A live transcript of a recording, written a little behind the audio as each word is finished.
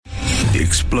the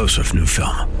explosive new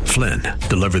film, Flynn,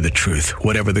 Deliver the Truth,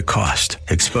 Whatever the Cost,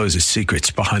 exposes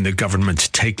secrets behind the government's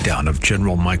takedown of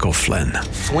General Michael Flynn.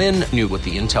 Flynn knew what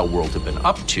the intel world had been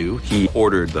up to. He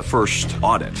ordered the first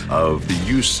audit of the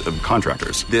use of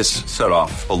contractors. This set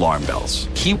off alarm bells.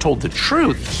 He told the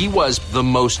truth. He was the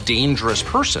most dangerous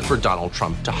person for Donald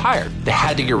Trump to hire. They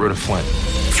had to get rid of Flynn.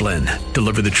 Flynn,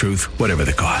 Deliver the Truth, Whatever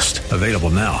the Cost. Available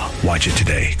now. Watch it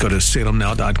today. Go to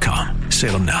salemnow.com.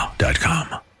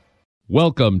 salemnow.com.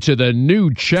 Welcome to the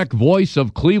new Czech Voice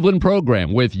of Cleveland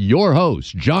program with your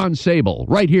host, John Sable,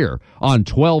 right here on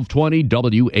 1220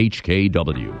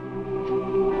 WHKW.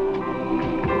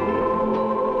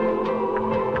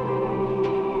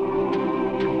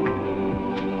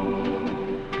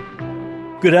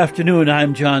 Good afternoon,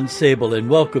 I'm John Sable, and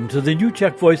welcome to the new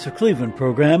Czech Voice of Cleveland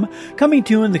program, coming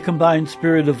to you in the combined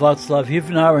spirit of Václav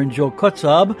Hivnar and Joe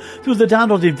Kotzab, through the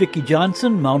Donald and Vicki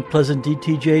Johnson, Mount Pleasant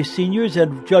DTJ Seniors,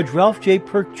 and Judge Ralph J.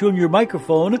 Perk Jr.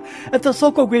 microphone at the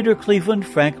Sokol Greater Cleveland,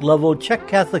 Frank Levo Czech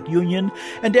Catholic Union,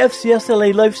 and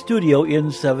FCSLA Life Studio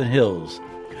in Seven Hills.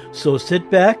 So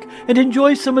sit back and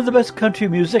enjoy some of the best country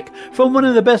music from one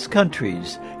of the best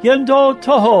countries, Yendo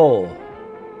Toho.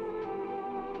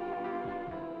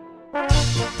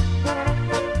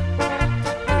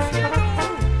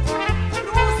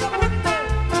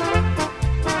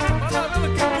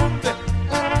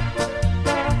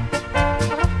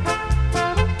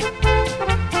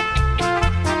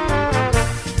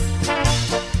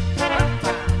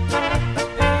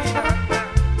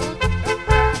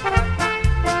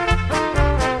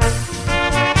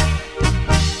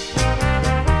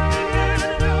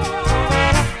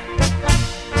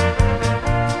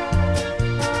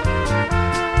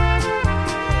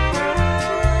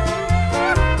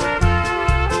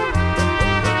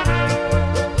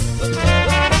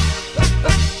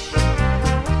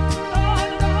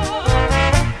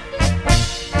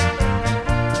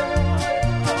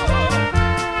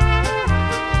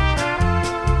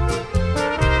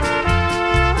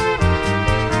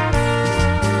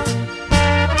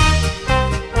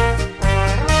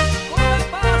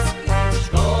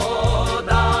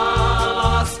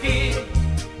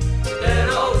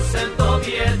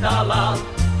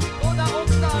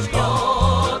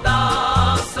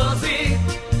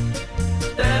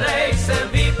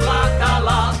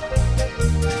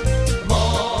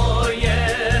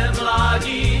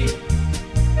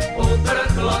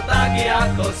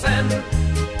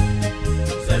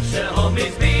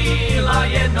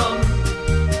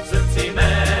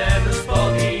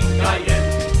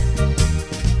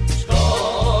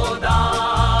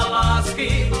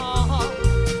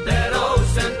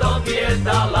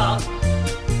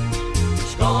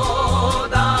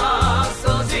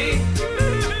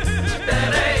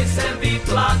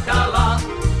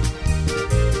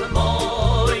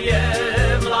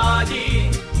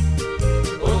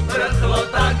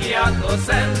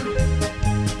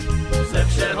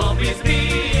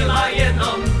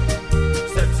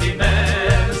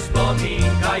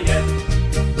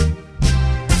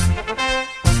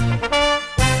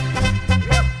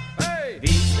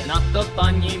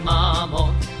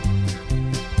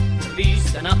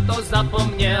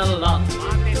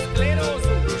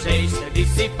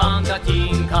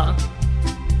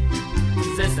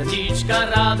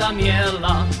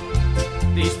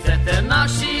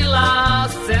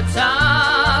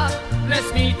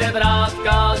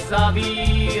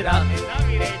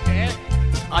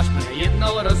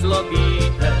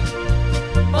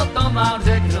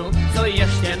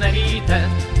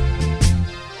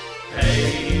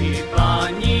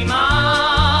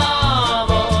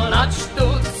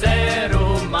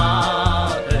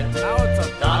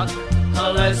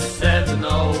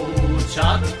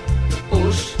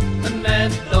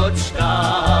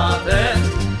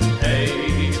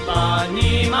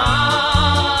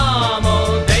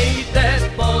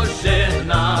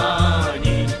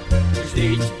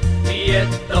 Je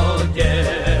to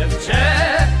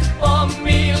děvče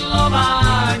pomilovaní.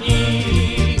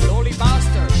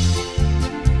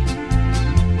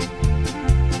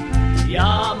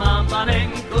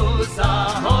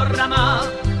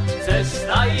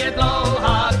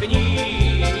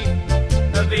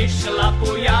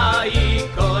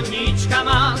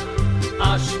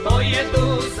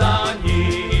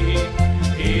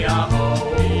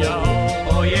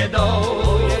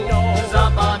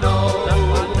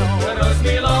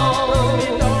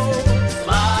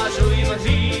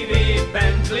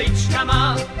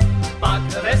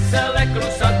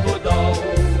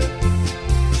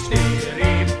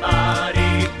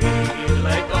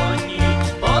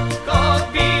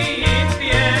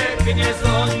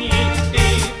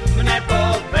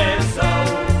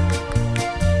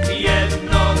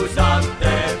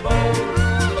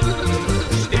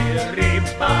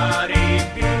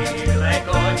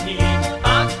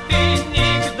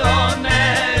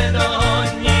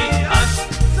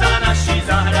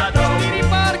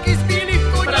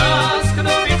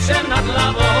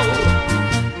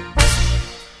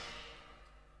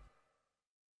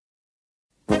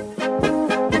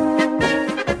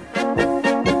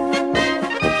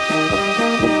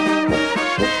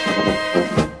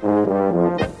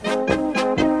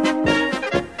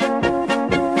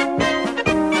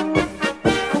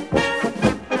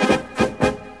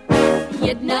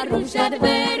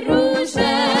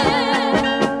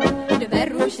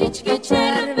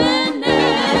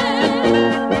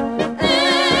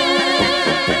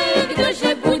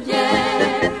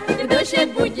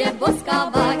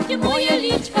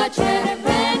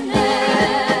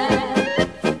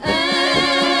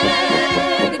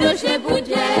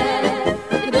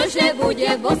 bude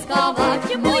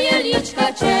boskávať moje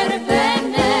líčka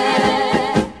červené.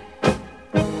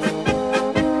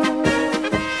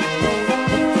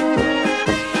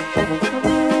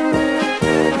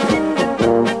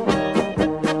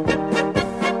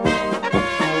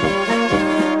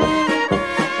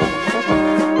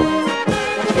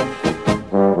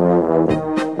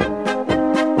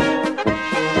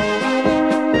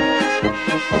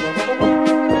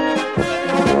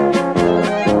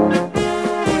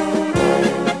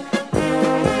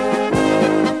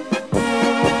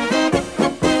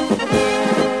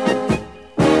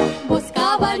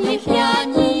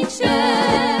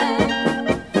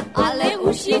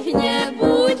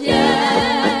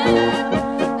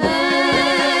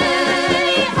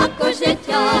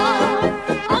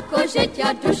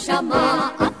 Duša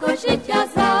má, akože ťa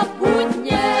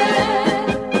zabudne.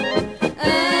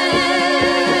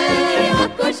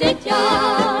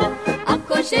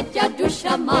 Akože ťa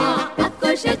duša má,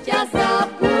 akože ťa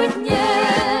zabudne.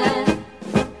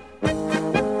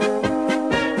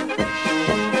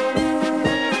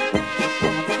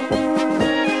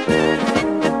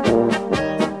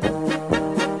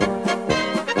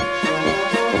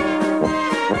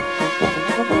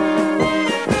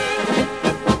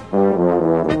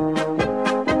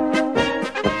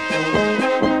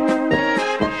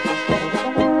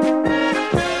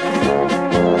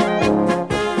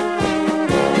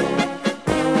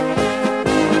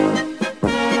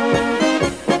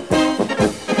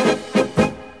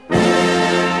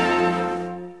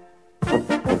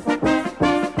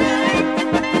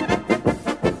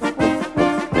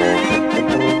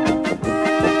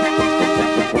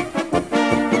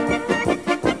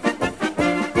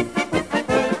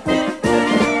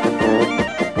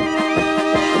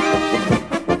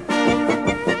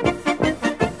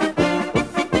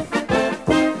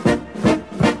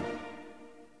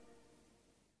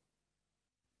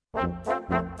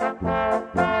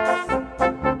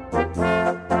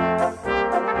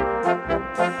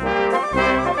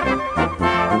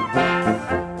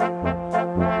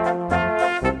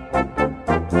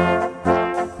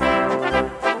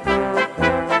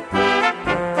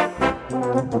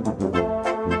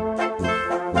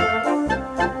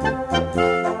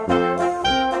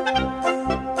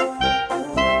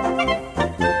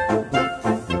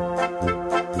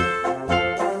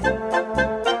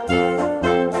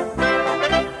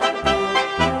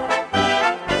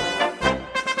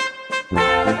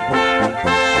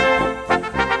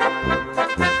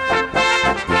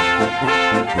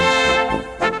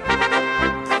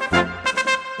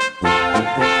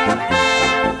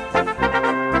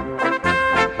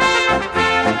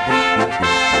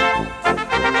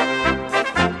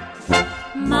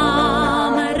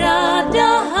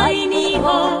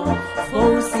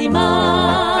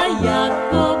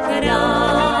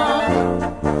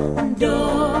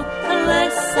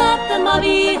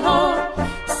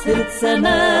 Srdce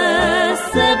mé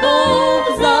sebou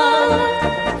vzal.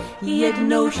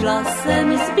 Jednou šla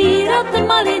jsem sbírat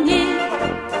maliny,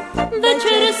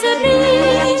 večer se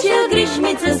blížil, když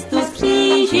mi cestu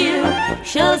skřížil.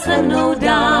 Šel se mnou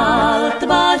dál,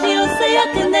 tvářil se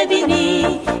jak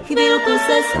nevinný, chvilku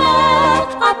se smál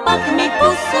a pak mi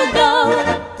pusu dal.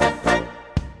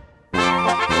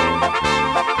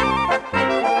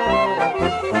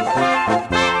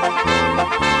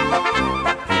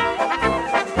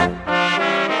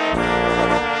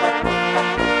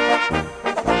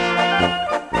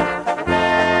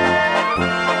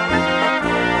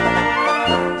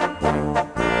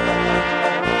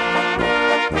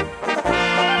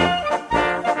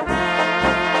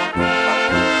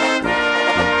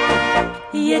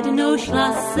 Jednou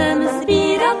šla jsem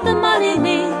sbírat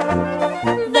maliny,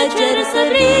 večer se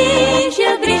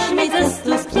blížil, když mi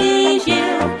cestu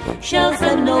skřížil. Šel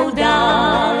se mnou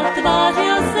dál,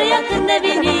 tvářil se jak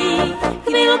nevinný,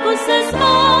 chvilku se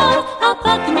smál a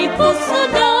pak mi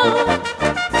pusu dal.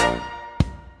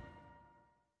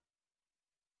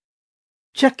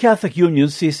 Czech Catholic Union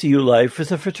CCU Life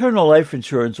is a fraternal life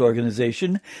insurance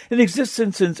organization in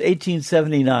existence since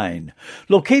 1879.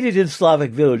 Located in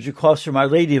Slavic Village across from Our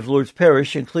Lady of Lourdes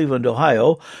Parish in Cleveland,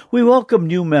 Ohio, we welcome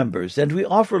new members and we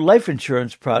offer life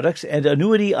insurance products and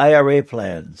annuity IRA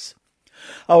plans.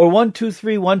 Our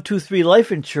 123-123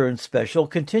 life insurance special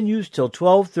continues till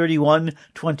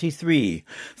 12/31/23,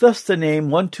 thus the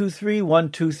name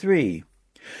 123-123.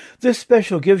 This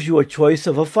special gives you a choice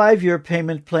of a 5-year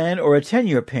payment plan or a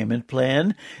 10-year payment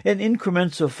plan in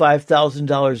increments of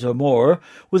 $5,000 or more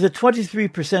with a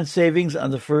 23% savings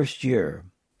on the first year.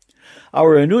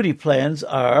 Our annuity plans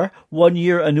are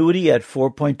 1-year annuity at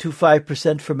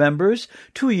 4.25% for members,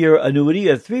 2-year annuity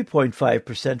at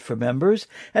 3.5% for members,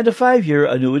 and a 5-year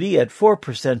annuity at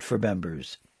 4% for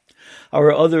members.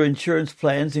 Our other insurance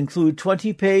plans include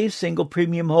 20-pay, single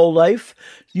premium whole life,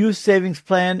 youth savings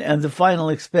plan, and the final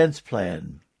expense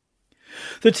plan.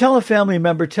 The Tell a Family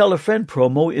Member, Tell a Friend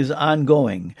promo is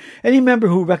ongoing. Any member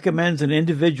who recommends an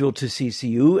individual to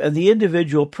CCU and the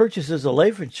individual purchases a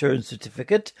life insurance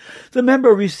certificate, the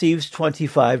member receives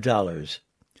 $25.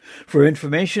 For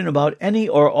information about any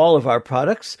or all of our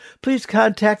products, please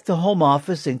contact the Home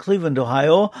Office in Cleveland,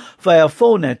 Ohio via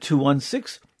phone at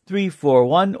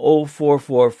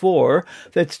 216-341-0444.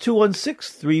 That's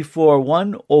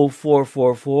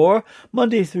 216-341-0444,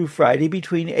 Monday through Friday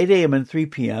between 8 a.m. and 3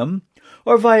 p.m.,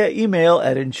 or via email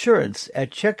at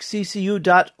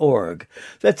insurance@checkccu.org.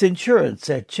 That's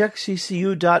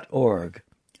insurance@checkccu.org.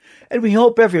 And we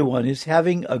hope everyone is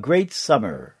having a great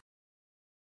summer.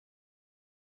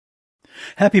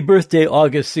 Happy birthday,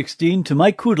 August 16, to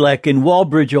Mike Kudlak in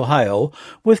Walbridge, Ohio,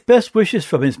 with best wishes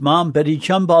from his mom, Betty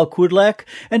Chumbal Kudlak,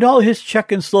 and all his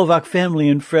Czech and Slovak family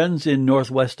and friends in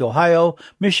Northwest Ohio,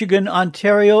 Michigan,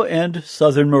 Ontario, and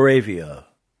Southern Moravia.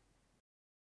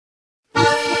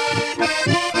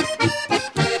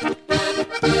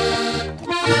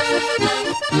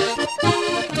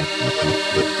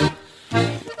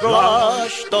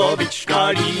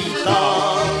 Vlaštovička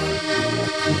lítá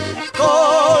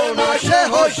kol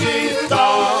našeho žita,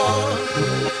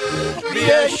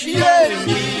 běž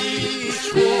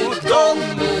jeníčku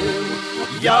domů,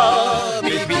 já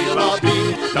by byla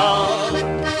byta.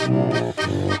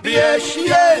 Běž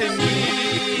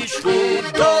jeníčku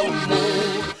domů,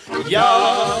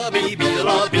 já by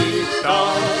byla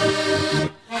byta.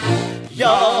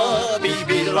 Já by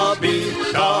byla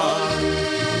byta.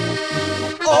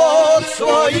 Od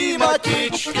svojí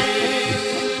matičky,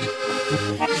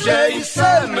 že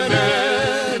jsem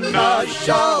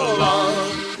nenažala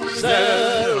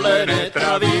zelené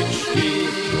travičky,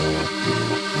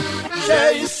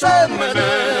 že jsem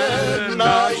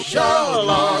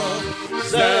nenažala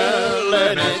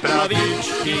zelené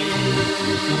travičky.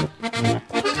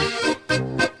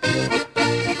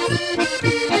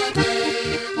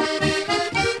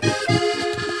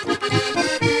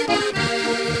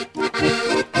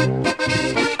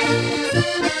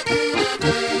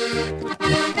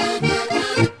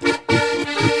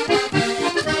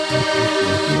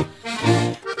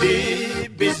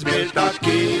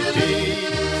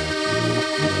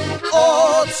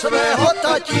 Svého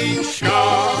tatíčka,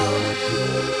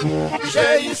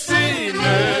 že jsi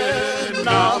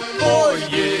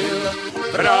nenapojil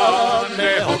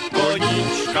braného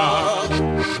koníčka,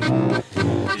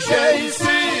 že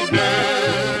jsi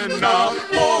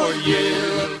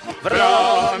nenapojil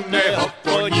braného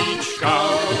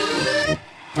koníčka.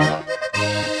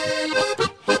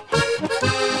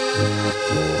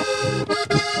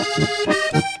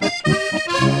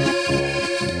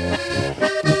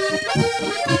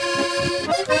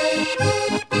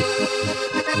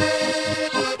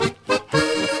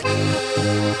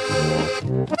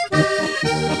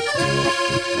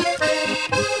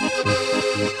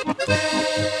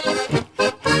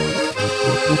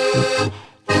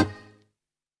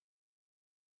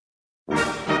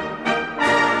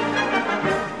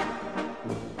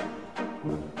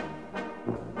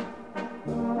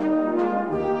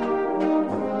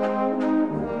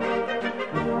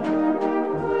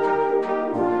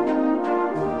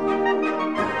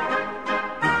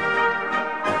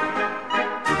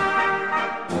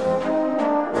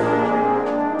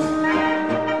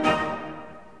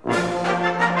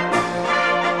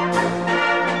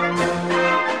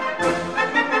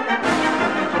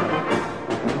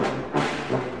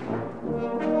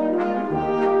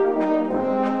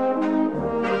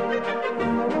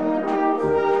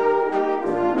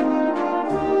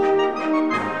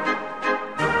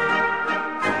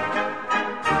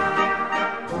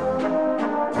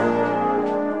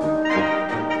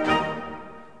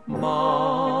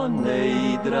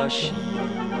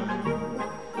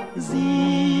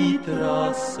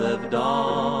 Zítra se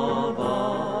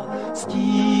vdává,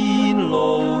 stín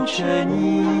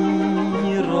loučení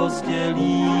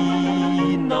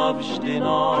rozdělí navždy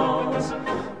nás.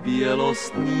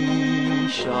 Bělostný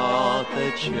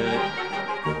šáteček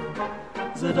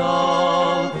z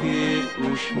dálky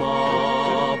už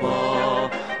mává.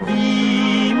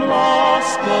 Vím,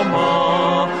 lásko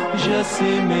má, že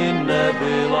si mi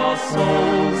nebyla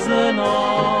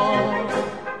souzená.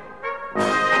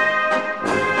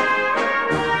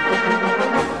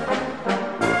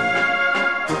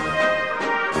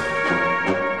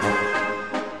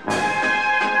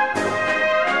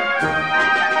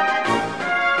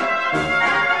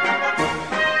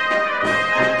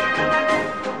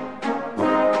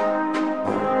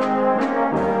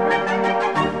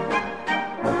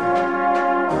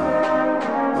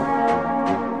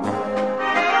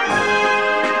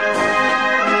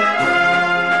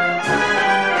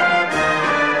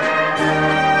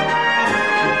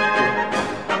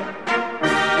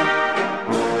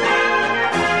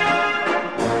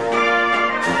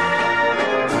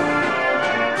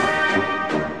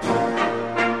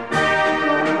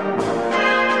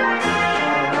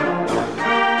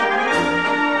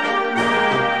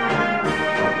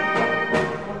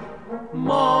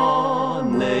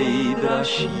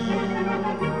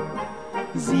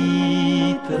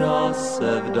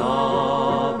 se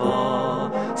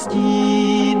vdává,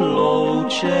 stín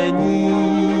loučení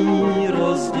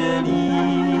rozdělí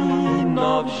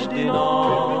navždy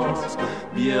nás,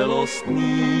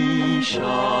 bělostný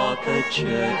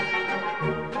šáteček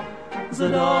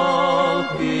z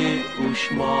dálky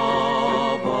už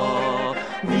mává.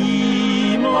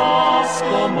 Vím,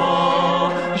 lásko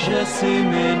má, že si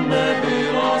mi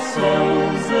nebyla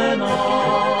souzená.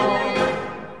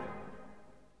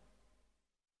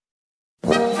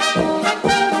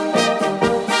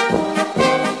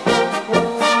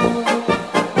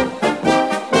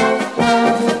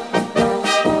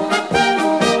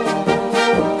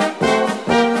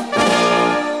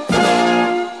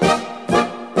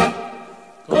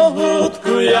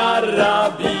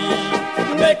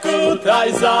 Nekutaj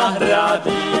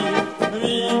zahrady,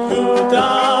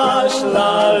 vykutáš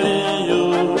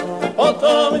laliju,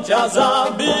 potom ťa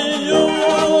zabiju.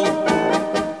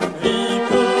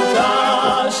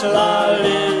 Vykutáš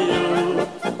laliju,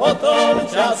 potom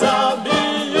ťa zabiju.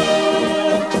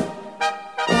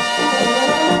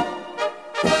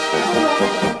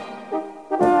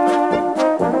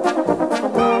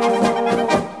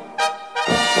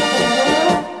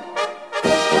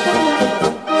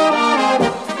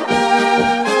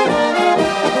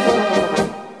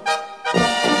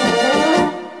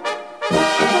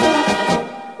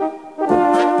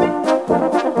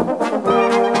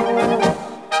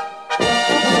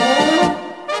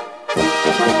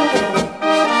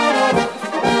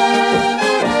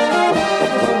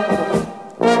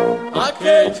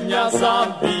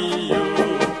 Zabijú,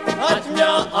 ať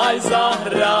mňa aj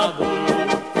zahradu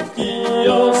v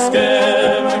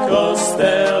kioskem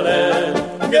kostele,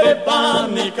 kde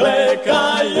pány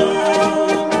klekajú.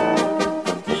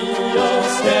 V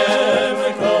kioskem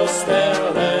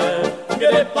kostele,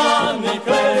 kde pány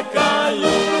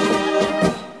klekajú.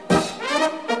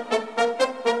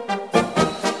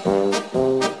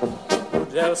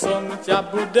 Budel som ťa,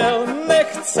 budel,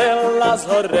 nechcela z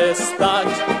hore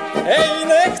stať. Hej,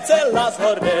 nechcela z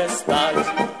hore stať,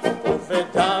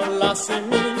 povedala si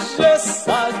mi, že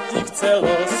sa ti chcelo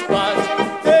spať.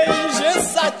 Hej, že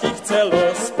sa ti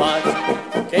chcelo spať,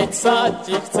 keď sa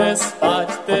ti chce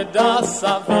spať, teda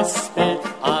sa vyspí,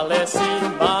 ale si,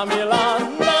 mamila,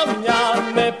 na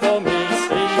mňa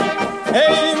nepomyslí.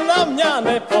 Hej, na mňa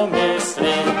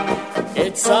nepomyslí,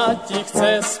 keď sa ti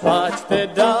chce spať,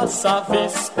 teda sa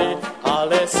vyspí,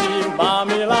 ale si,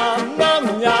 mamila, na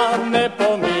mňa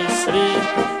nepomyslí.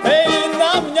 Hej,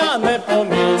 na mňa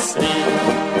nepomyslí.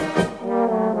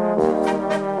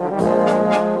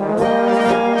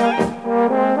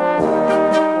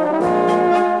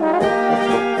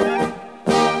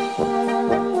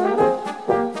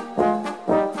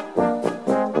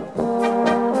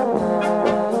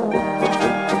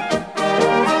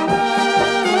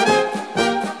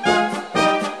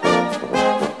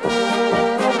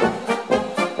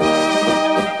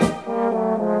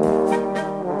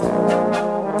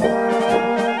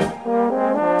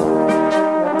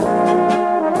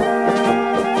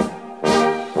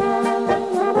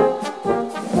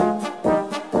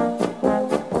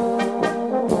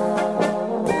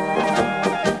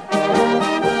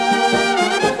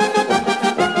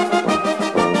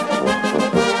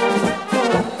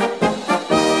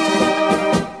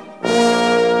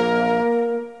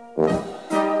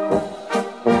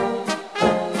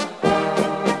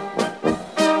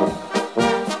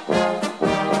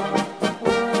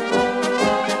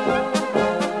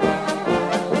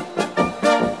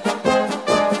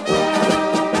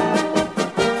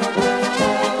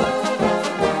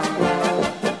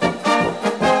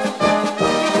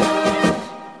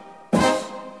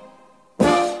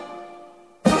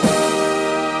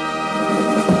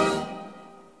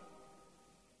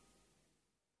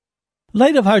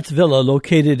 Light of Hearts Villa,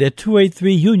 located at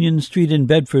 283 Union Street in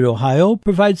Bedford, Ohio,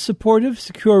 provides supportive,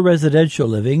 secure residential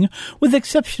living with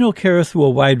exceptional care through a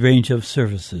wide range of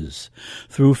services.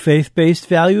 Through faith-based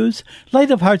values, Light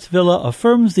of Hearts Villa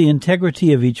affirms the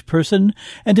integrity of each person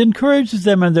and encourages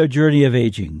them on their journey of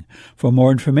aging. For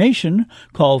more information,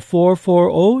 call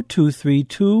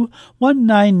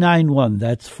 440-232-1991.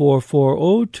 That's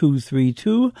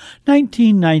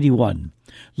 440-232-1991.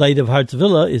 Light of Hearts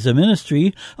Villa is a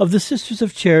ministry of the Sisters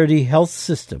of Charity Health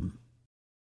System.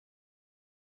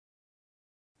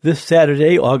 This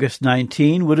Saturday, August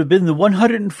 19, would have been the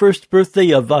 101st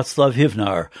birthday of Václav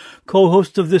Hivnar,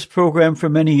 co-host of this program for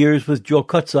many years with Joe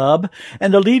Kotzab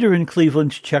and a leader in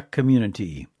Cleveland's Czech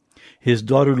community. His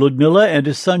daughter Ludmilla and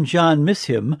his son John miss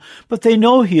him, but they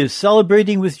know he is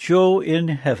celebrating with Joe in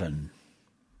heaven.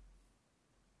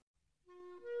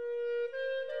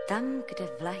 Tam, kde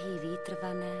vlahy vítr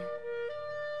vané,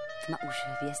 Tma už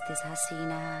hvězdy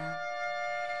zhasíná,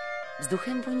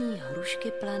 vzduchem voní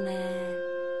hrušky plané,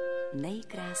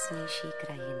 nejkrásnější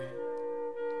krajina.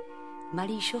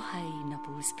 Malý šohaj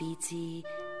napůl spící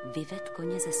vyved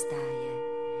koně ze stáje.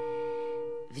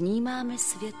 Vnímáme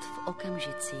svět v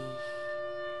okamžicích.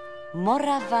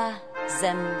 Morava,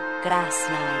 zem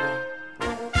krásná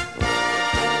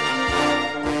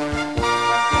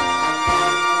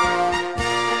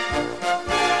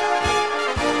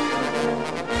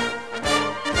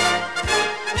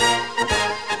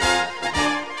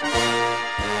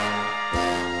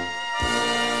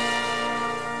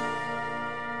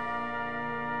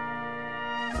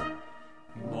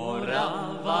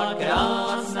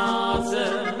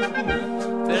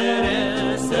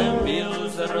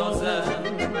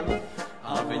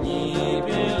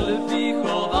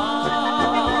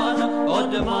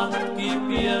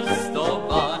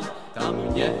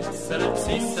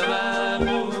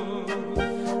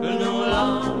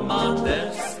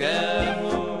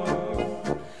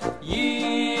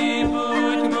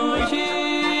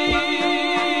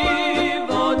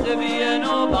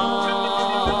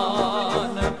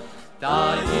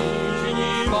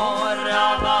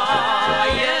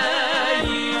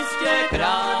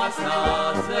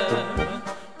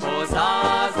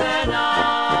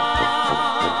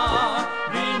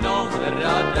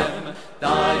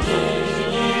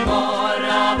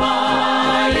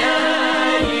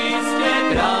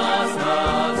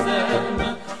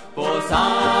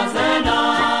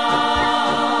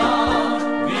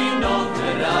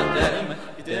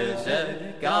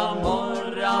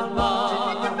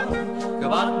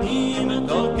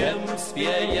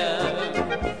je.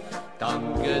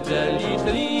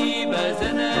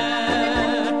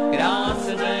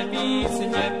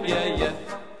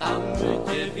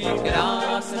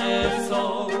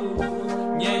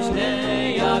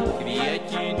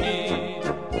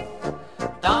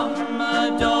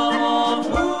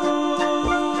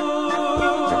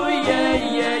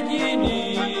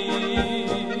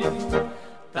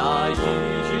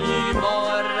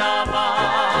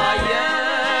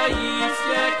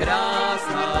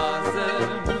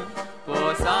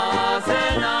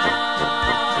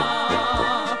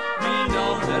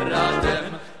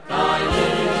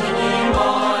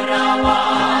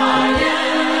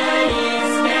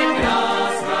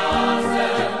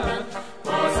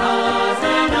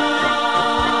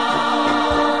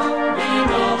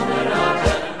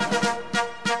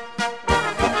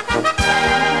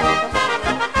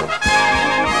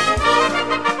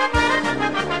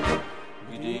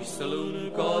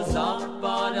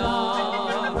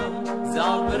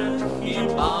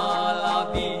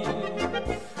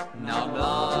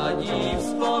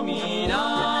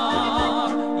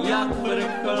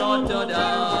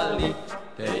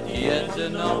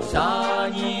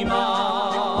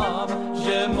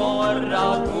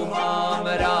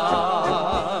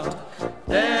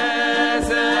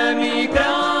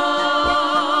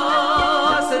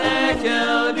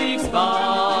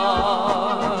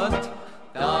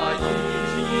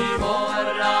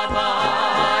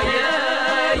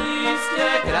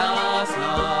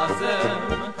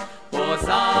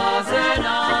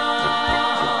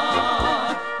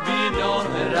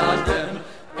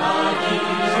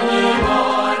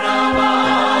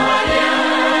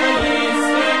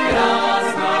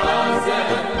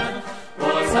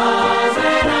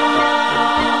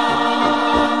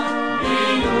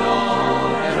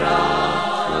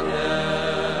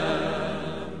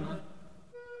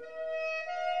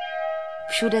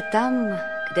 Všude tam,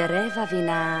 kde réva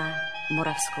vinná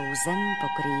moravskou zem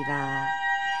pokrývá,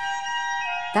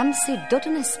 tam si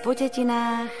dodnes po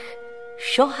dětinách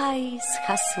šohaj z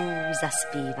chasů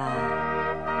zaspívá.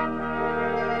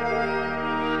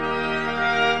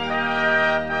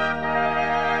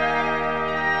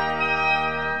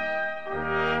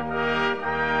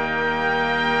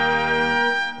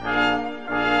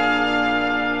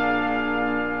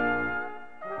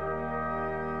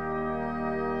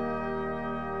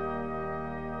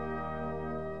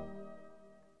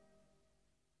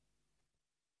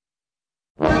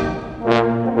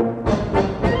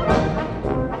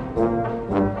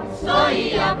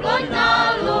 Stojí jabloň na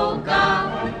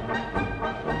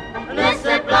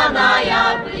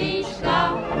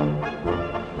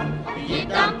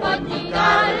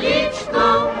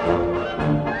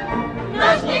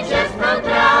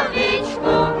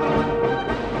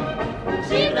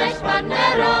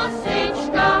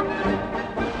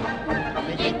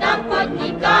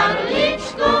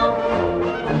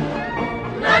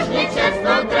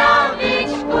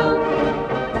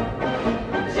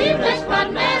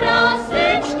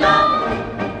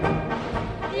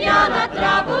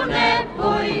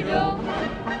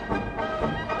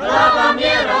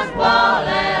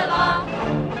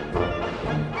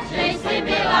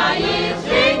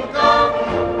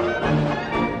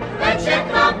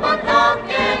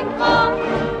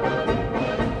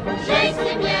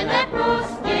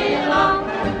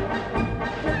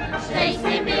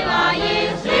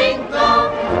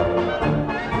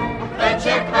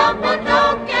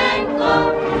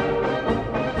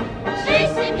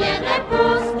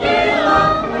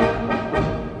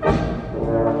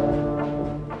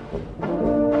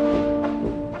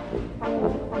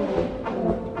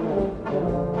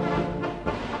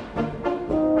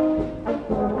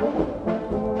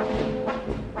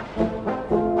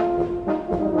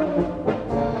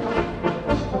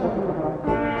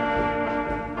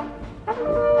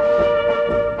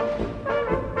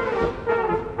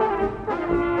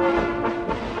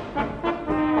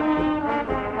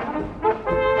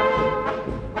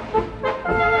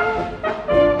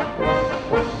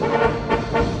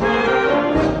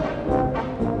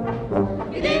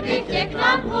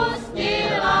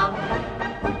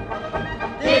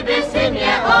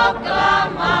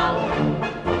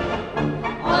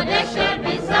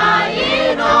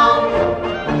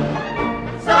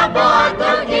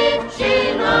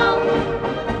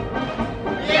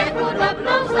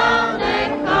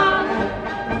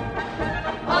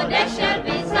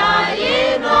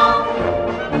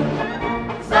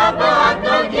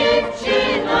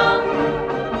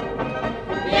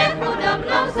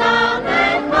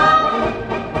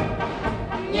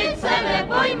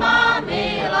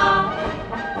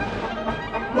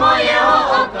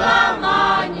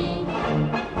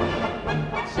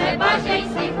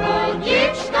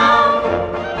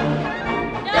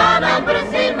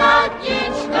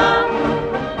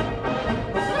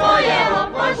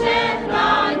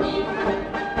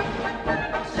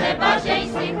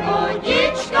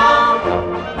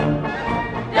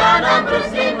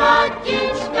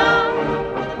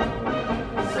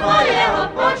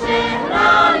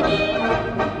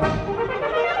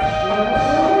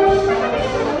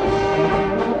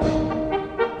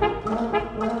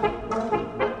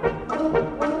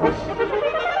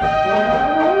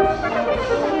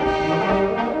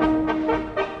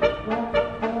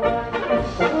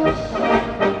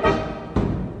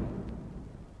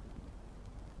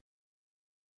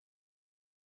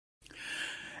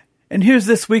And here's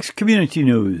this week's community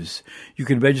news. You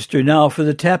can register now for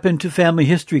the Tap Into Family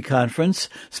History Conference,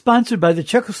 sponsored by the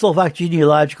Czechoslovak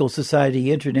Genealogical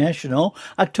Society International,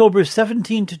 October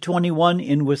 17 to 21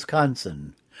 in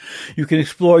Wisconsin. You can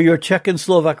explore your Czech and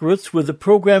Slovak roots with a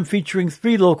program featuring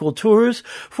 3 local tours,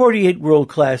 48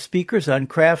 world-class speakers on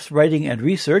crafts, writing, and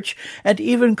research, and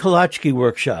even Kolachki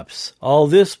workshops. All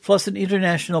this plus an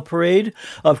international parade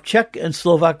of Czech and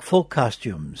Slovak folk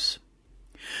costumes.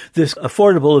 This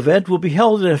affordable event will be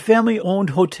held at a family-owned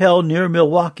hotel near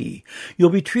Milwaukee. You'll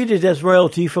be treated as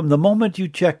royalty from the moment you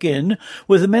check in,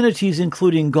 with amenities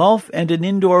including golf and an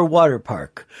indoor water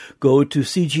park. Go to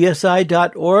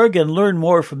cgsi.org and learn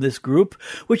more from this group,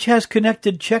 which has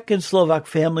connected Czech and Slovak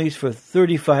families for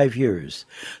 35 years.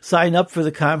 Sign up for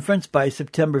the conference by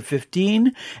September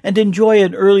 15 and enjoy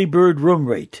an early bird room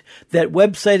rate. That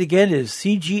website again is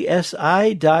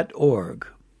cgsi.org.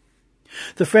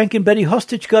 The Frank and Betty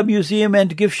Hostichka Museum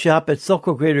and Gift Shop at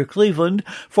Selco Greater Cleveland,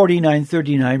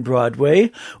 4939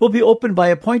 Broadway, will be open by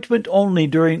appointment only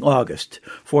during August.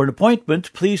 For an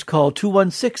appointment, please call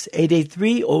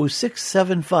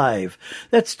 216-883-0675.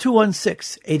 That's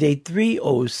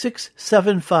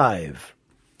 216-883-0675.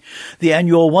 The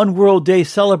annual One World Day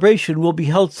celebration will be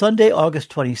held Sunday,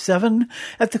 August 27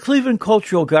 at the Cleveland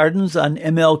Cultural Gardens on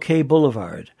MLK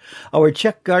Boulevard. Our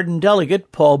Czech Garden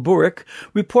delegate, Paul Burek,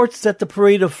 reports that the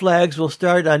Parade of Flags will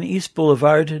start on East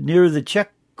Boulevard near the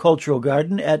Czech Cultural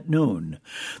Garden at noon.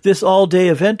 This all-day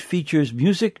event features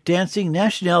music, dancing,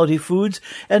 nationality foods,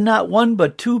 and not 1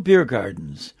 but 2 beer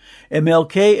gardens.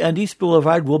 MLK and East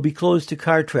Boulevard will be closed to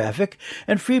car traffic,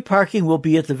 and free parking will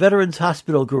be at the Veterans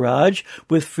Hospital garage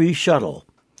with free shuttle.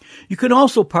 You can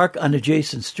also park on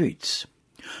adjacent streets.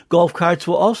 Golf carts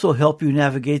will also help you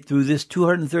navigate through this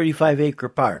 235-acre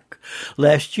park.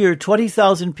 Last year,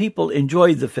 20,000 people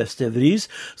enjoyed the festivities,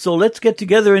 so let's get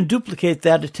together and duplicate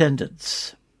that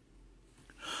attendance.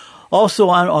 Also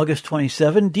on August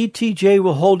 27, DTJ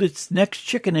will hold its next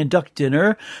chicken and duck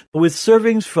dinner with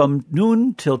servings from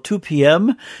noon till 2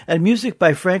 p.m. and music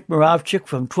by Frank Moravchik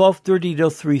from 12:30 till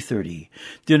 3:30.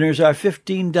 Dinners are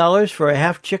 $15 for a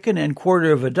half chicken and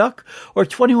quarter of a duck or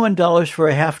 $21 for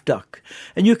a half duck.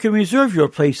 And you can reserve your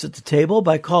place at the table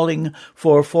by calling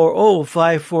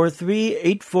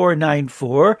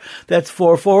 440-543-8494. That's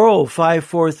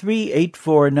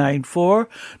 440-543-8494,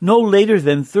 no later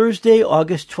than Thursday,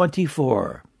 August 24.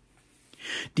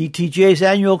 DTJ's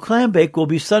annual clam bake will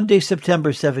be Sunday,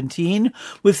 September 17,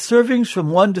 with servings from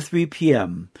 1 to 3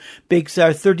 p.m. Bakes are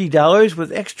 $30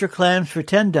 with extra clams for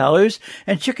 $10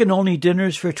 and chicken-only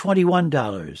dinners for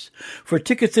 $21. For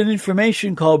tickets and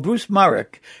information, call Bruce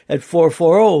Marek at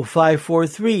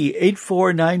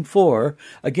 440-543-8494.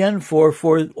 Again,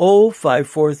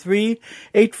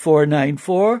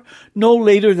 440-543-8494, no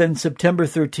later than September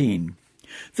 13.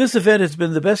 This event has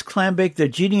been the best clam bake that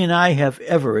Jeannie and I have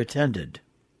ever attended.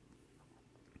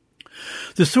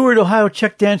 The Seward, Ohio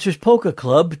Czech Dancers Polka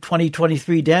Club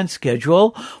 2023 dance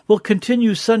schedule will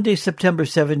continue Sunday, September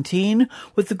 17,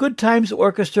 with the Good Times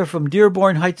Orchestra from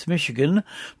Dearborn Heights, Michigan,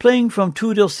 playing from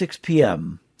 2 till 6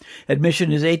 p.m.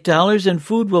 Admission is $8 and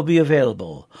food will be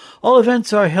available. All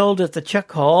events are held at the Czech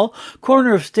Hall,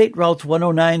 corner of State Routes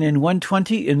 109 and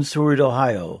 120 in Seward,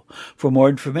 Ohio. For more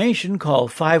information, call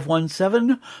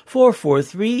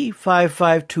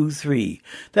 517-443-5523.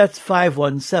 That's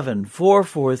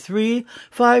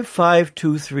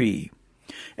 517-443-5523.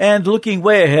 And looking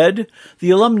way ahead, the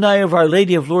alumni of Our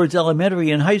Lady of Lourdes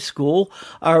Elementary and High School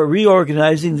are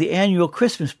reorganizing the annual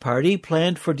Christmas party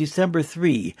planned for December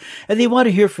 3, and they want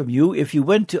to hear from you if you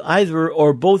went to either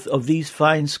or both of these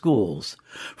fine schools.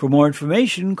 For more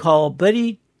information, call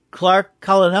Betty Clark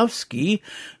Kalinowski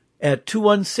at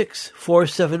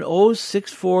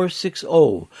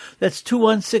 216-470-6460. That's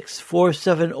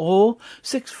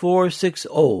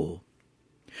 216-470-6460.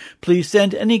 Please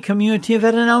send any community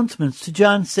event announcements to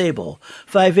John Sable,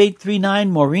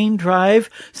 5839 Maureen Drive,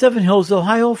 Seven Hills,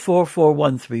 Ohio,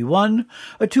 44131,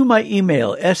 or to my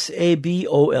email,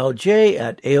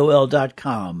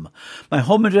 sabolj@aol.com. My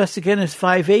home address again is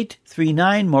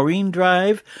 5839 Maureen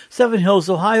Drive, Seven Hills,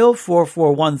 Ohio,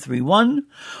 44131,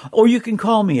 or you can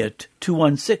call me at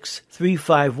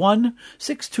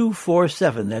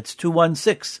 216-351-6247. That's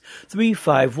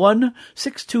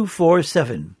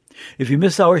 216-351-6247. If you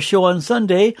miss our show on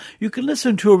Sunday, you can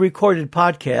listen to a recorded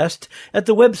podcast at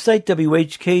the website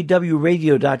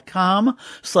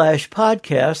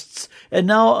whkwradio.com/podcasts, and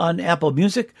now on Apple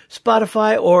Music,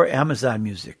 Spotify, or Amazon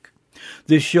Music.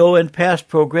 This show and past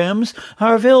programs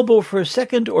are available for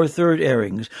second or third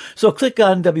airings, so click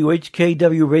on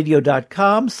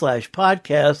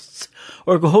whkwradio.com/podcasts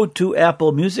or go to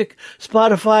Apple Music,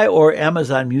 Spotify, or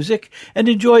Amazon Music and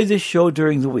enjoy this show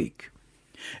during the week.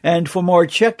 And for more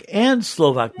Czech and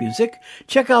Slovak music,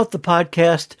 check out the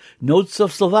podcast Notes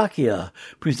of Slovakia,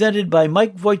 presented by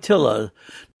Mike Wojtyla.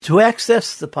 To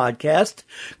access the podcast,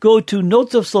 go to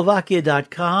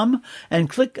notesofslovakia.com and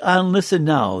click on Listen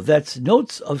Now. That's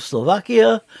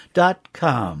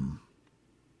notesofslovakia.com.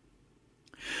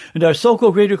 And our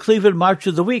Sokol Greater Cleveland March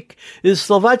of the Week is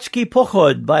Slovački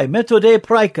pochod by Metode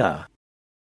Prajka.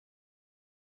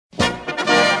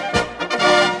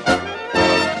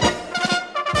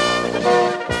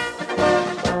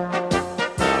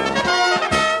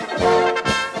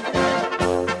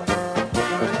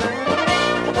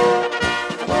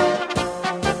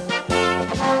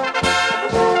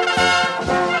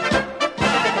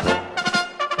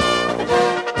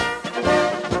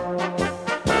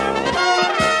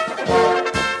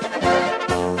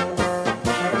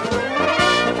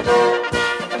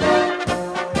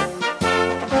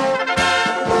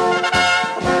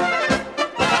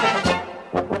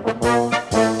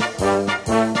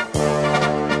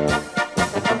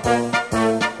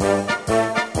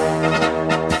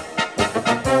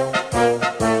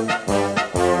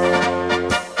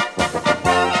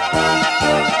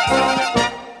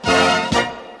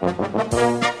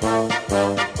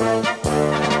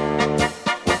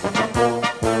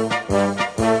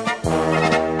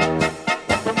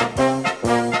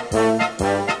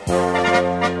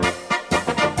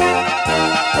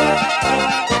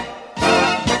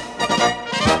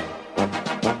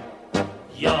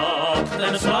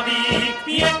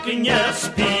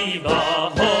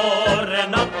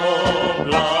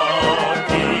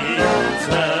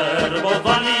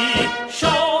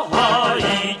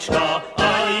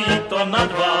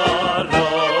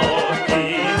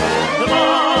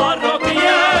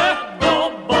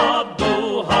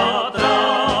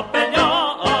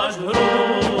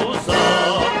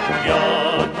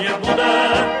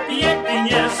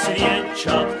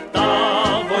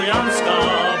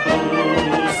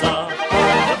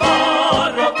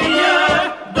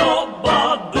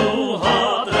 Doba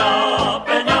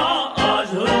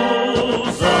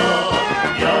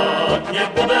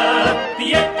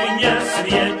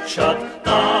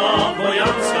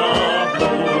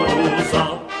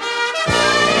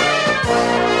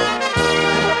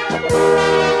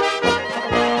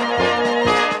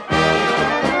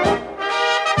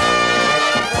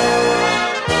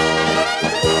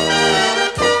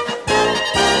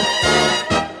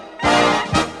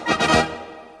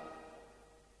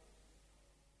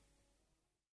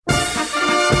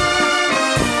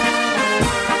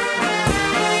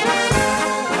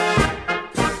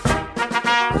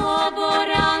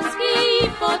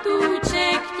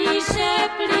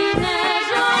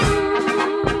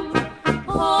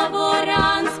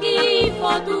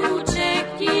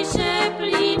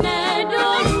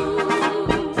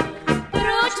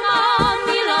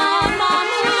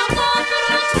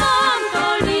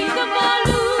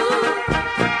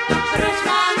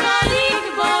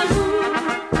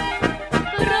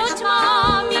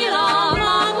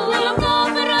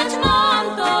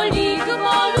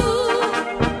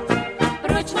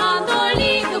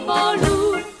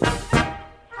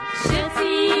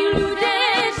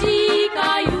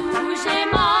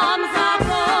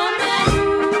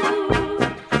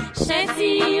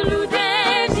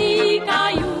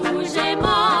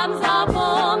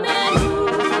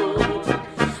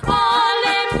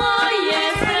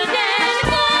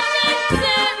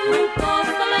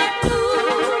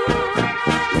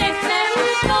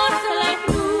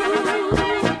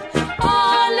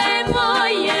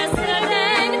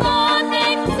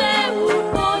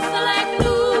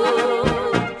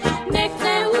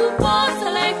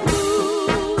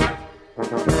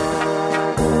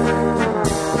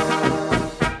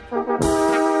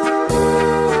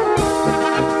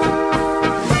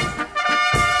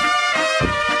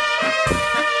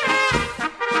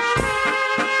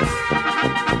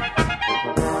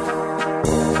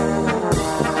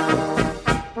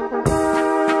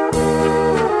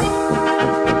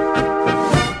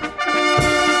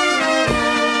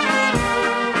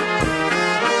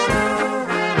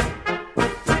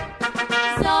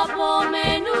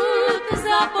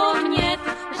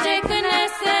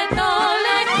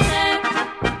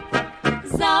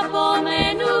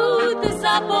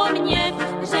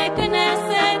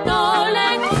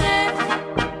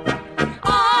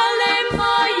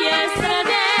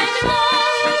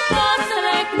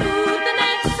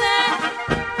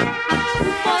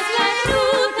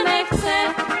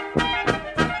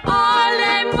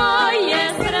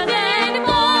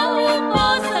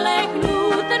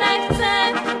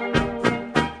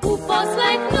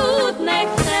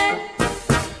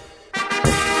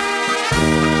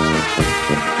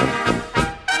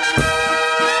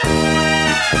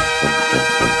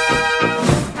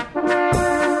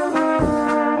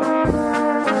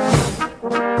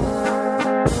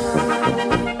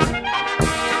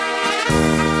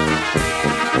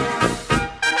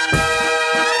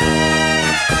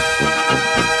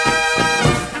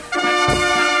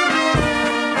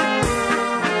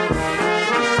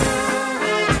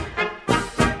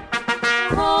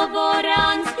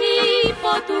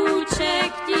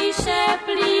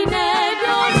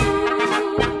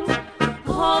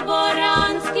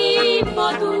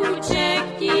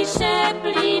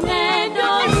teplý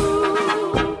nedolů.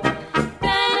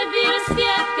 Ten byl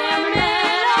svědkem mé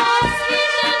lásky,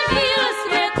 ten byl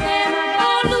svědkem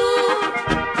bolů.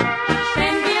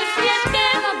 Ten byl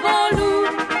svědkem bolů.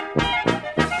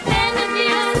 Ten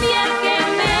byl svědkem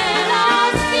mé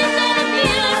lásky, ten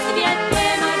byl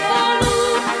svědkem bolů.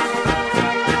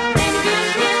 Ten byl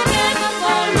svědkem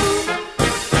bolů.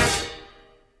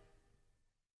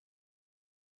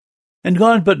 And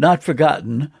gone but not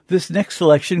forgotten, this next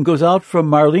selection goes out from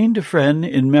Marlene Dufresne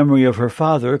in memory of her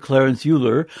father, Clarence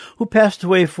Euler, who passed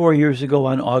away 4 years ago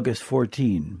on August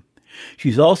 14.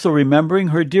 She's also remembering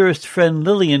her dearest friend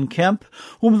Lillian Kemp,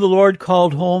 whom the Lord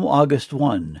called home August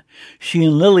 1. She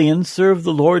and Lillian served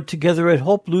the Lord together at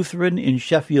Hope Lutheran in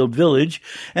Sheffield Village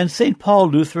and St. Paul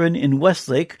Lutheran in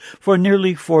Westlake for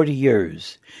nearly 40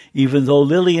 years. Even though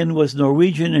Lillian was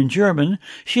Norwegian and German,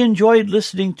 she enjoyed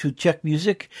listening to Czech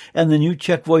music and the new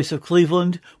Czech Voice of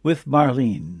Cleveland with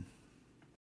Marlene.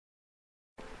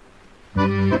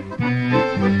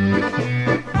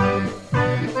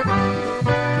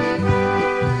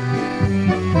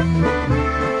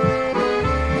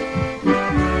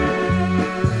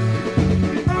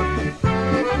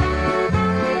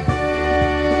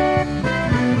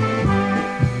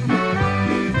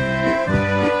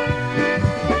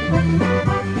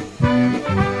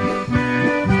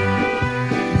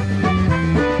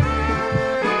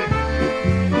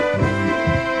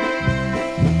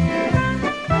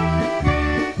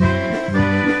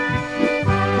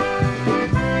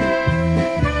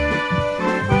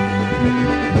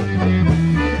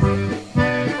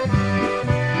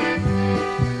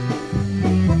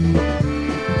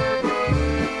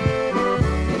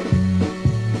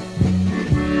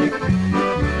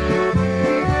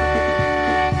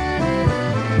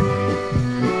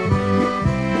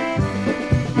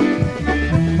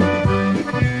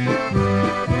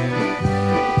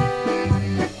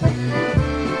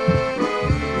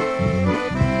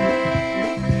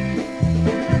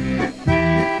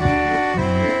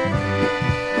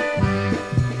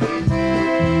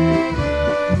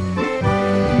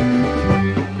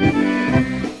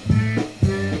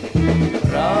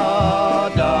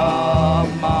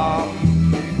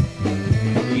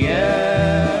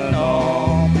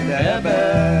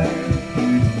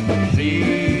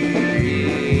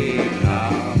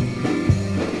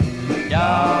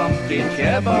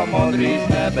 Neba modrý z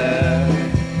nebe,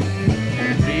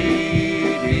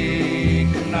 přijdi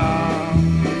k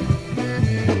nám.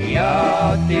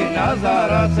 Já ty na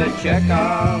záradce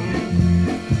čekám,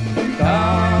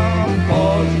 tam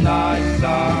poznáš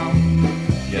sám,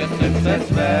 že srdce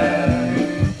své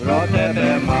pro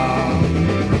tebe mám.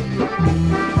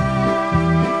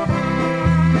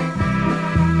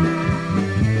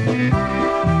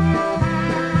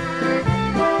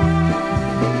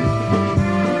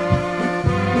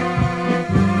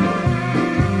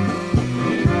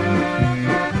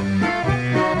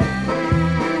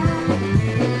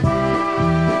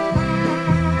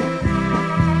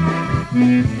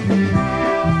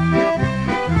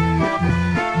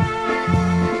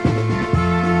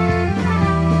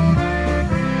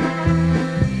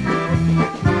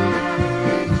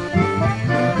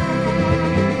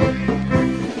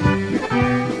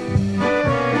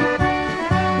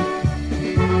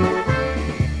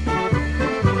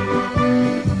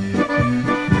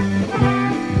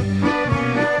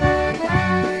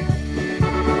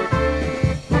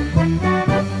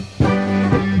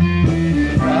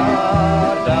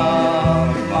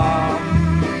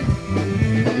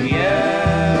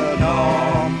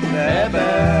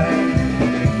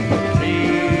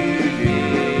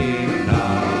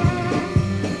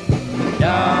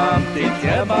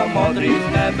 Modrý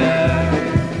z nebe,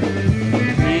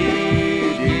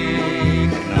 přijdi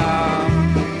k nám.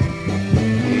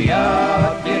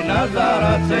 Já ti na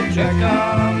záradce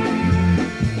čekám,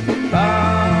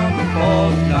 tam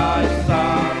poznáš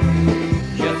sám,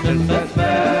 že srdce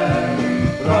své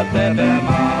pro tebe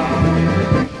mám.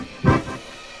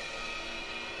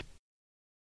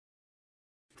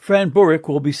 Fran Burek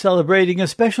will be celebrating a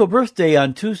special birthday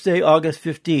on Tuesday, August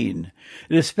 15.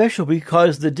 It is special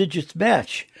because the digits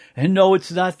match. And no,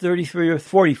 it's not 33 or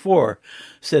 44,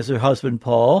 says her husband,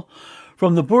 Paul.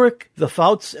 From the Burek, the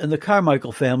Fouts, and the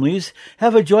Carmichael families,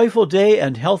 have a joyful day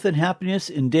and health and happiness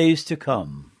in days to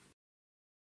come.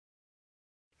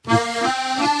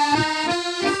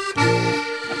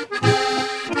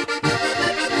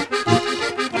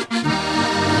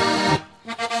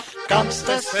 Kam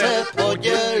jste se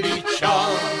poděli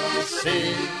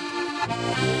časy,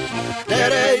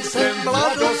 které jsem v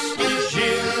mladosti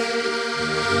žil,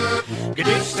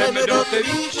 když jsem do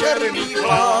tvých černých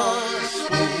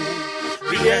vlásků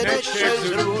věneček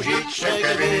z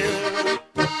růžiček byl.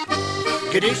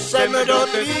 Když jsem do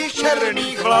tvých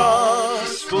černých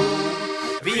vlásků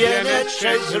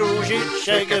věneček z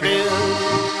růžiček byl.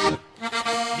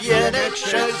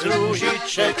 Věneček z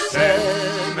růžiček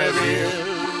jsem byl.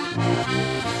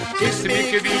 Ty jsi mi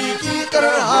kvítí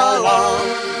trhala,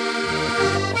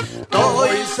 toho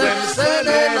jsem se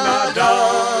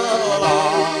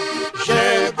nenadala,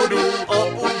 že budu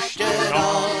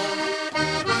opuštěna.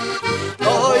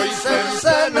 Toho jsem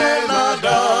se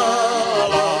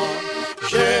nenadala,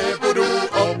 že budu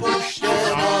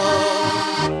opuštěna.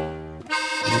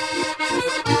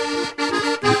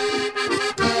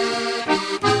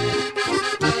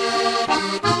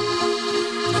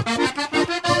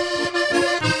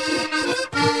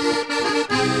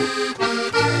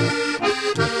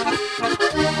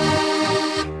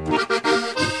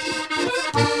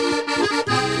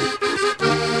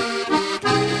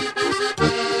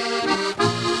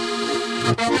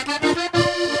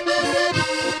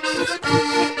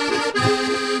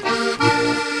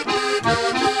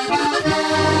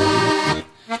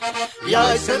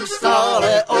 Já jsem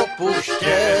stále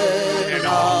opuštěná,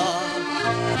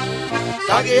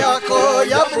 tak jako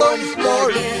jabloň v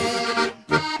poli,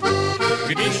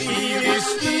 když jí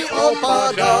listí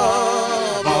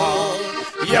opadává,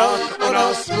 jak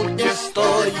ona smutně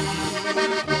stojí.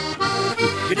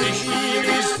 Když jí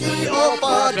listí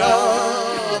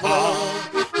opadává,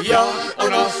 jak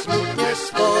ona smutně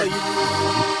stojí.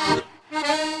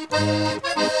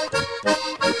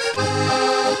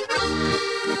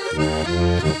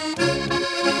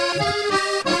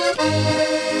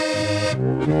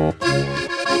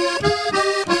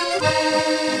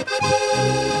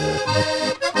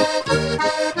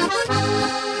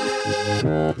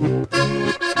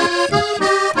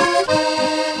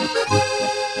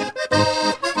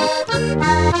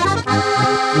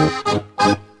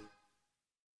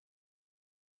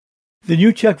 The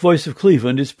New Czech Voice of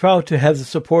Cleveland is proud to have the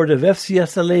support of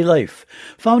FCSLA Life,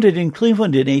 founded in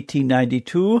Cleveland in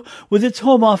 1892, with its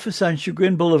home office on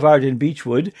Chagrin Boulevard in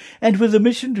Beechwood, and with a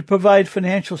mission to provide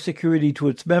financial security to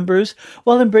its members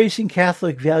while embracing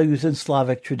Catholic values and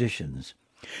Slavic traditions.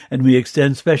 And we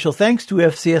extend special thanks to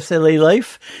FCSLA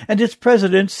Life and its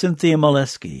president, Cynthia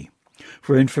Molesky.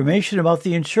 For information about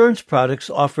the insurance products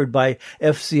offered by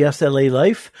FCSLA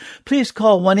Life, please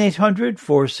call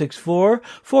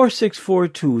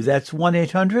 1-800-464-4642. That's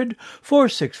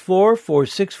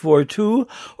 1-800-464-4642,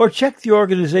 or check the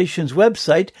organization's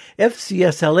website,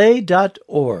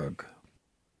 fcsla.org.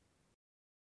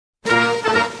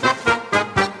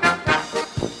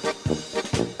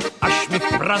 Až my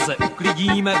v Praze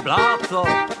uklidíme bláto,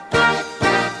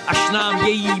 až nám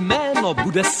její jméno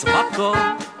bude svato,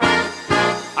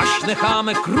 až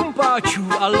necháme krumpáčů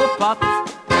a lopat,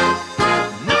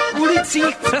 na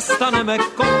ulicích přestaneme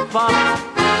kopat,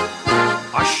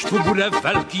 až tu bude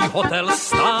velký hotel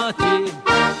státi,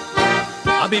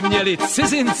 aby měli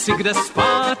cizinci kde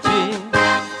spáti.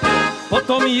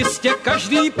 Potom jistě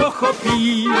každý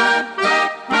pochopí,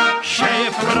 že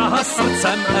je Praha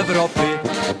srdcem Evropy.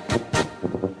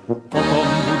 Potom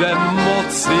bude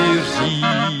moci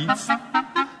říct,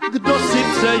 kdo si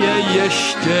přeje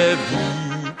ještě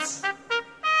víc.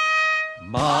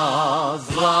 Má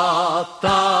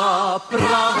zlatá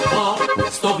Praho,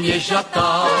 100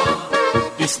 věžatá,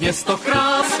 ty jsi město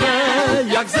krásné,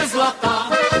 jak ze zlata.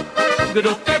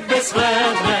 Kdo tebe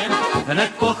shlédne,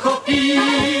 hned pochopí,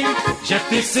 že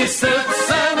ty jsi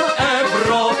srdcem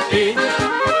Evropy.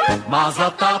 Má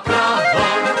zlatá Praho,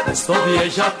 100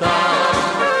 věžatá,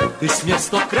 ty jsi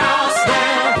město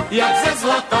krásné, jak ze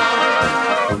zlata.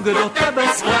 Kdo tebe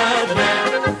shlédne,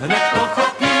 hned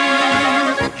pochopí,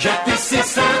 že ty jsi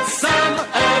srdcem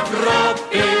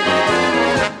Evropy.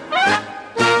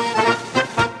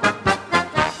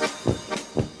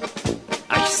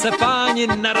 Až se páni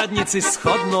na radnici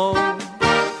shodnou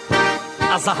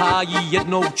a zahájí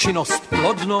jednou činnost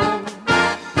plodnou,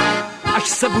 až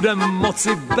se budem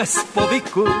moci bez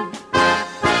povyku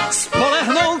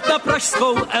spolehnout na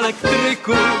pražskou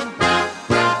elektriku,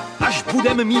 až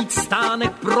budem mít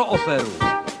stánek pro operu,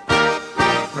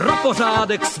 pro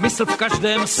pořádek smysl v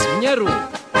každém směru,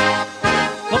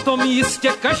 potom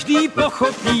jistě každý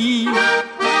pochopí,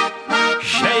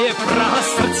 že je Praha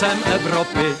srdcem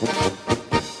Evropy.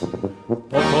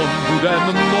 Potom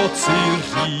budem moci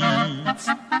říct,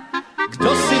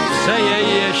 kdo si přeje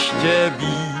ještě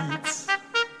víc.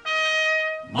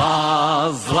 Má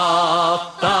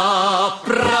zlatá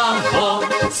Praho,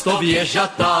 100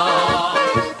 věžatá,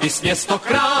 ty jsi město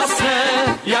krásné,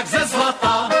 jak ze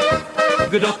zlata.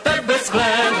 Kdo tebe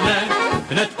shlédne,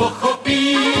 hned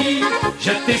pochopí,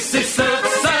 že ty jsi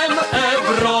srdcem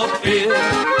Evropy.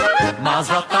 a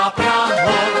zlatá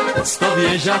Praho, 100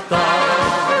 věžatá.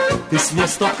 Ty jsi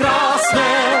město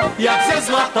krásné, jak ze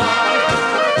zlata.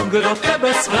 Kdo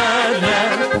tebe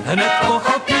svédne, hned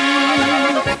pochopí,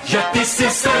 že ty jsi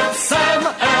srdcem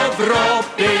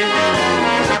Evropy.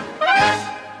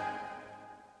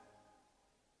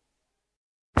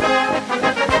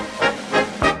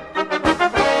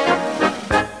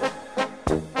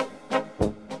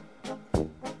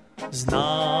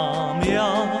 Znám,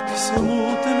 jak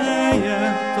smutné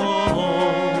je to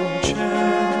loučení,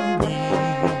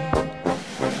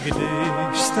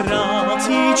 když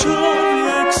ztrácí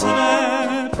člověk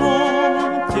své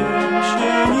potěšení.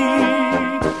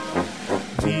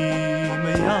 Vím,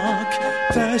 jak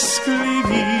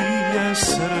tesklivý je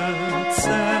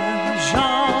srdce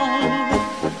žál,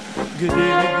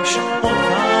 když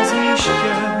odchází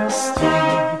štěstí,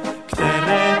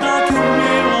 které tak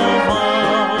miloval.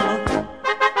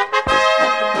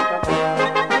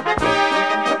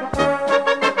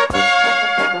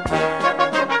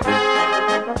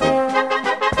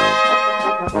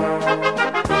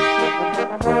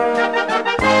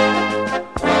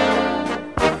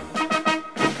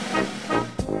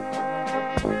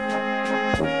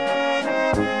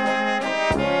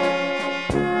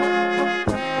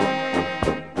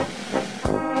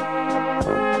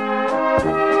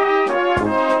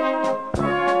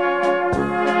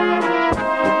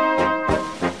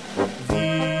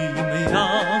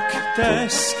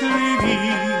 Tesklivý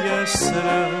je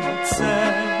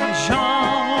srdce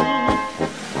žál,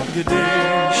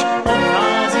 když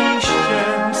odchází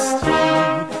štěstí,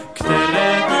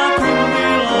 které tak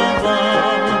miloval.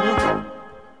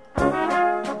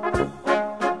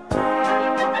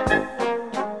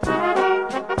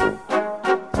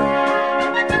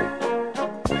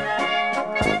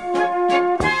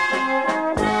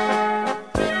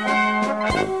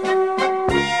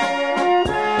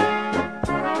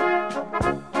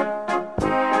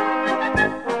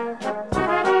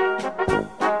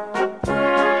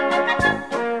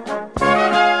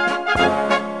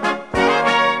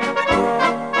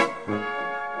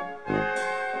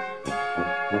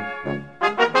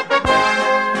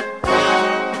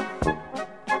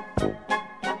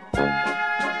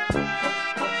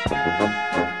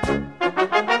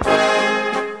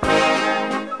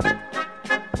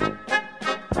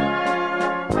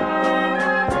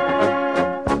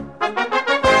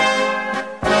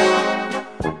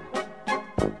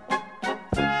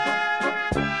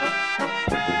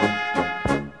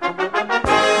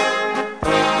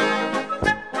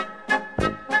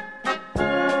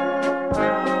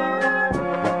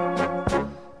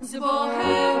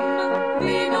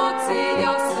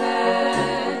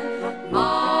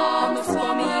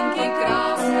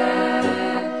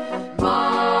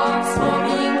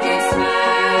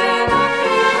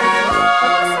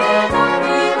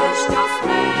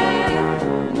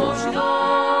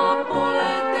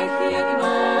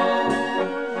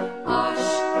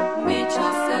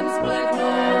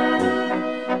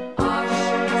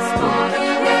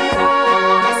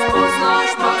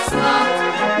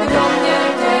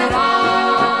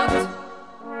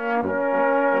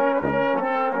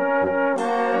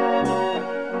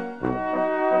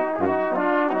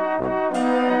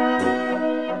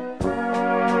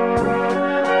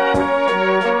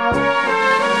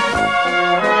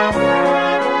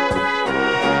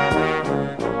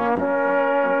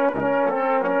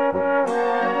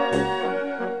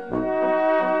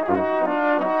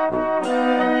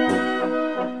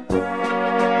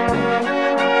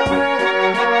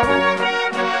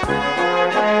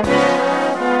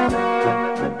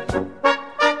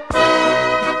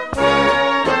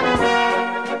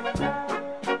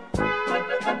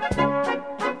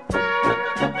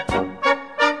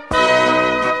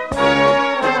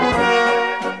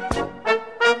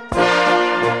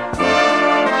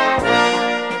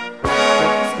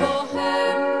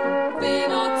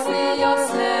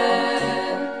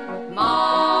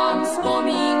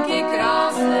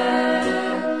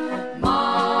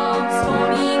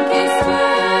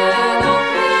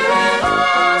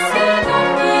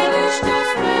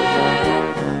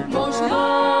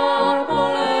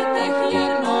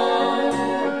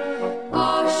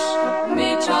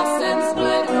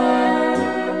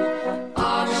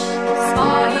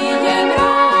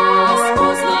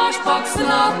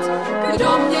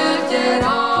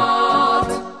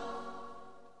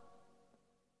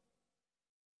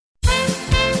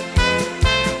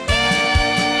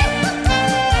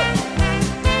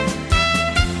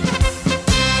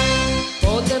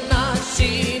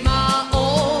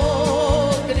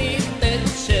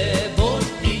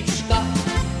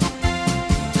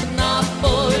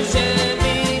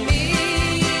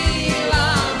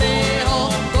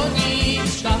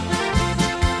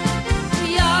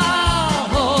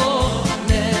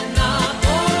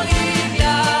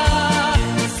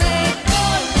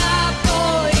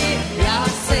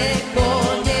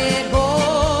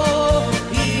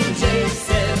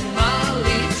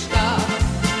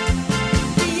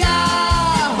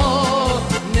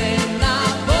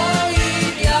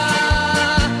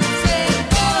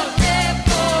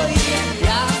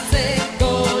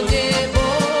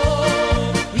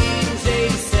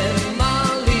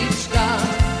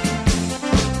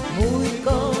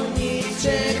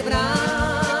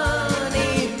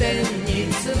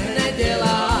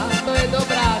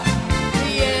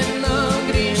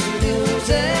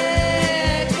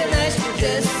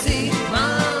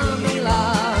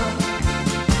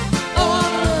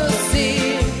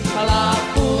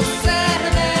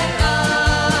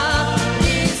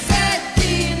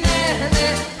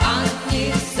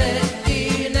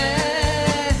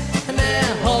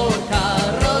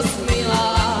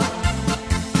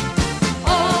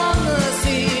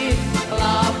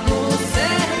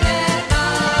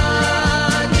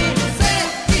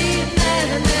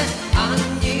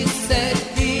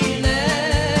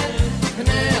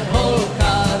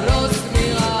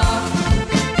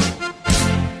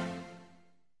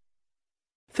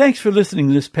 Thanks for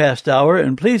listening this past hour,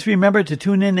 and please remember to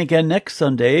tune in again next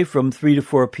Sunday from 3 to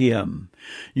 4 p.m.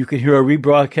 You can hear a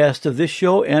rebroadcast of this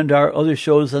show and our other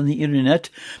shows on the Internet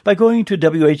by going to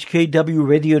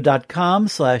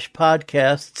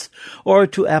whkwradio.com/podcasts or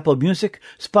to Apple Music,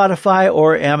 Spotify,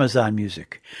 or Amazon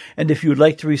Music. And if you'd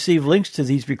like to receive links to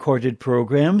these recorded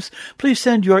programs, please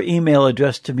send your email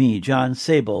address to me, John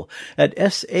Sabol, at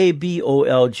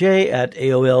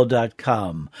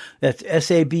sabolj@aol.com. That's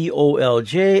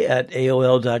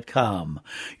sabolj@aol.com.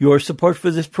 Your support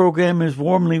for this program is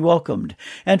warmly welcomed.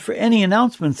 And for any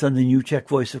announcements on the New Czech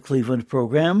Voice of Cleveland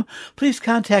program, please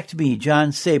contact me,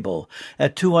 John Sabol,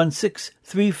 at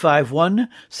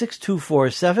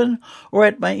 216-351-6247 or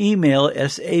at my email,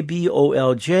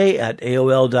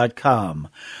 sabolj@aol.com.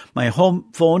 My home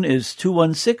phone is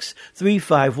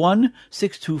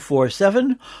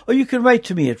 216-351-6247, or you can write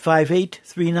to me at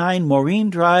 5839 Maureen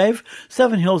Drive,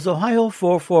 Seven Hills, Ohio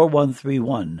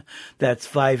 44131. That's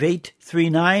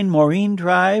 5839 Maureen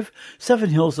Drive,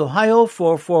 Seven Hills, Ohio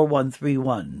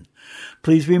 44131.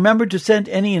 Please remember to send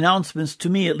any announcements to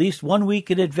me at least 1 week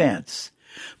in advance.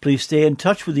 Please stay in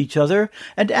touch with each other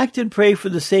and act and pray for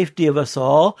the safety of us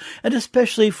all, and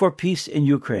especially for peace in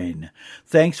Ukraine.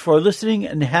 Thanks for listening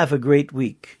and have a great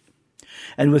week.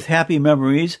 And with happy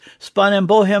memories, S Panem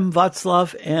Bohem,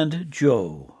 Václav, and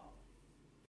Joe.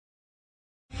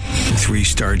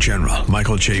 3-star General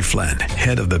Michael J. Flynn,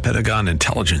 head of the Pentagon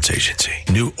Intelligence Agency,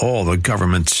 knew all the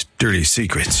government's dirty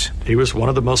secrets. He was one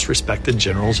of the most respected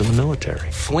generals in the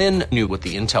military. Flynn knew what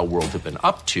the intel world had been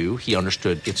up to. He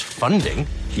understood its funding.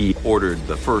 He ordered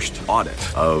the first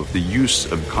audit of the use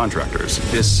of contractors.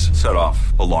 This set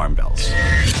off alarm bells.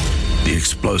 The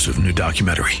explosive new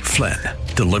documentary, Flynn,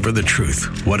 Deliver the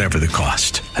Truth, Whatever the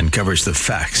Cost, uncovers the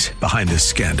facts behind this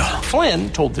scandal.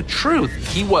 Flynn told the truth.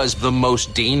 He was the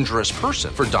most dangerous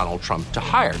person for Donald Trump to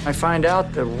hire. I find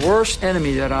out the worst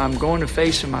enemy that I'm going to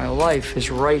face in my life is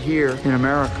right here in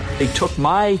America. They took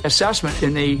my assessment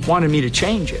and they wanted me to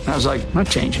change it. And I was like, I'm not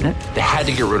changing it. They had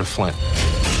to get rid of Flynn.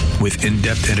 With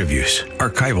in-depth interviews,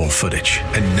 archival footage,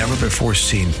 and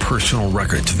never-before-seen personal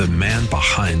records of the man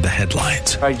behind the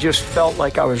headlines. I just felt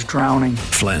like I was drowning.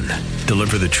 Flynn,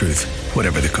 Deliver the Truth,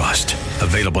 Whatever the Cost.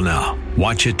 Available now.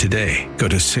 Watch it today. Go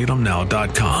to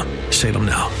salemnow.com.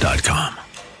 salemnow.com.